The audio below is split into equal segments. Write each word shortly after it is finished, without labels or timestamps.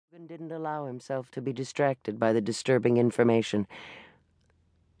Logan didn't allow himself to be distracted by the disturbing information.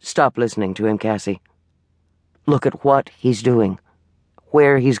 Stop listening to him, Cassie. Look at what he's doing,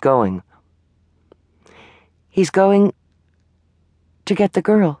 where he's going. He's going to get the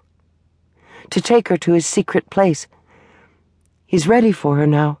girl, to take her to his secret place. He's ready for her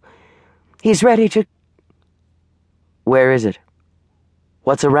now. He's ready to... Where is it?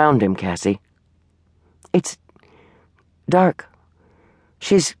 What's around him, Cassie? It's dark.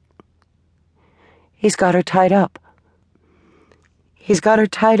 He's got her tied up. He's got her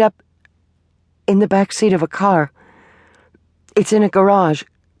tied up in the back seat of a car. It's in a garage.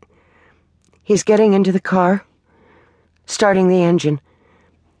 He's getting into the car, starting the engine,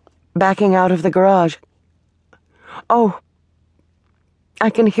 backing out of the garage. Oh, I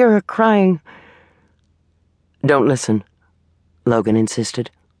can hear her crying. Don't listen, Logan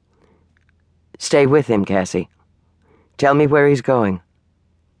insisted. Stay with him, Cassie. Tell me where he's going.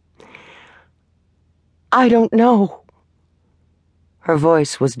 I don't know. Her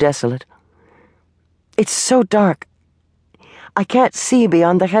voice was desolate. It's so dark. I can't see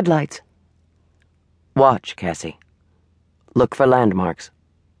beyond the headlights. Watch, Cassie. Look for landmarks.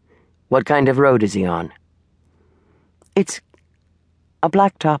 What kind of road is he on? It's a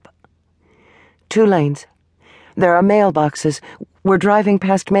blacktop. 2 lanes. There are mailboxes. We're driving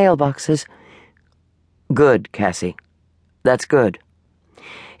past mailboxes. Good, Cassie. That's good.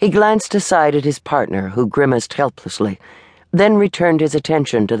 He glanced aside at his partner, who grimaced helplessly, then returned his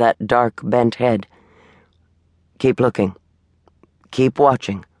attention to that dark, bent head. Keep looking. Keep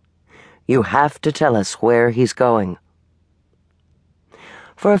watching. You have to tell us where he's going.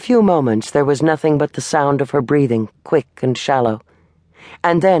 For a few moments there was nothing but the sound of her breathing, quick and shallow.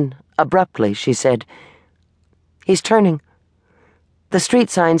 And then, abruptly, she said, He's turning. The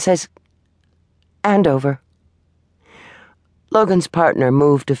street sign says Andover. Logan's partner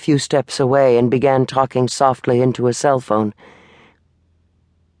moved a few steps away and began talking softly into a cell phone.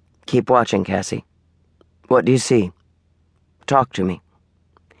 Keep watching, Cassie. What do you see? Talk to me.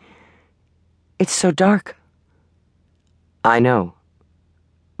 It's so dark. I know.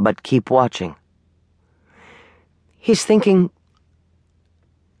 But keep watching. He's thinking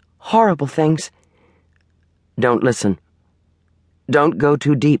horrible things. Don't listen. Don't go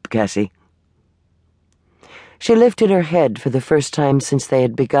too deep, Cassie. She lifted her head for the first time since they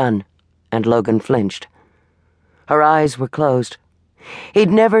had begun, and Logan flinched. Her eyes were closed. He'd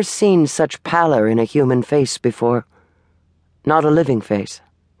never seen such pallor in a human face before. Not a living face.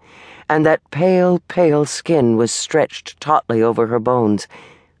 And that pale, pale skin was stretched tautly over her bones.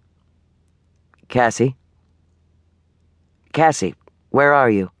 Cassie? Cassie, where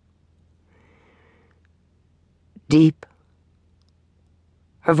are you? Deep.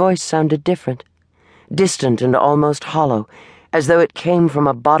 Her voice sounded different. Distant and almost hollow, as though it came from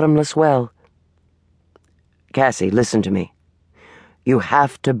a bottomless well. Cassie, listen to me. You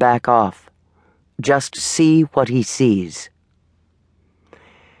have to back off. Just see what he sees.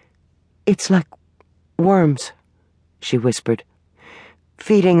 It's like worms, she whispered,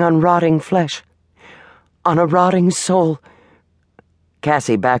 feeding on rotting flesh, on a rotting soul.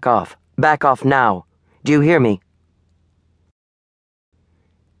 Cassie, back off. Back off now. Do you hear me?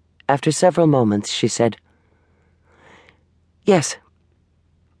 After several moments, she said, Yes.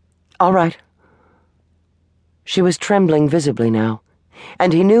 All right. She was trembling visibly now,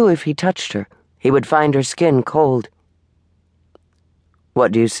 and he knew if he touched her, he would find her skin cold.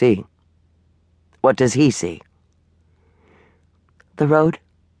 What do you see? What does he see? The road.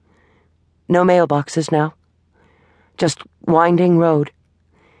 No mailboxes now. Just winding road.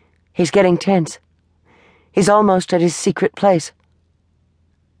 He's getting tense. He's almost at his secret place.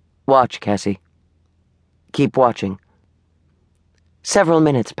 Watch, Cassie. Keep watching. Several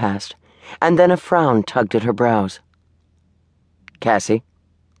minutes passed, and then a frown tugged at her brows. Cassie?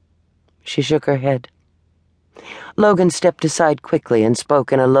 She shook her head. Logan stepped aside quickly and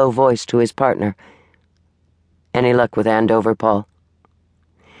spoke in a low voice to his partner. Any luck with Andover, Paul?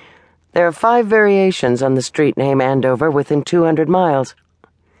 There are 5 variations on the street name Andover within 200 miles.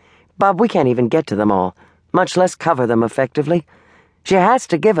 Bob, we can't even get to them all, much less cover them effectively. She has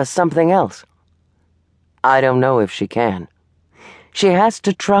to give us something else. I don't know if she can. She has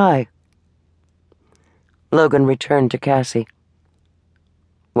to try. Logan returned to Cassie.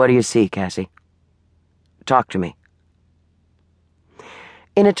 What do you see, Cassie? Talk to me.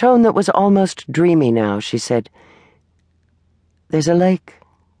 In a tone that was almost dreamy now, she said, There's a lake.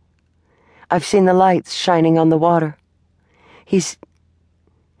 I've seen the lights shining on the water. His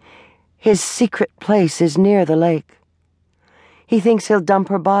secret place is near the lake. He thinks he'll dump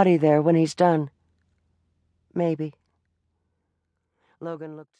her body there when he's done. Maybe. Logan looked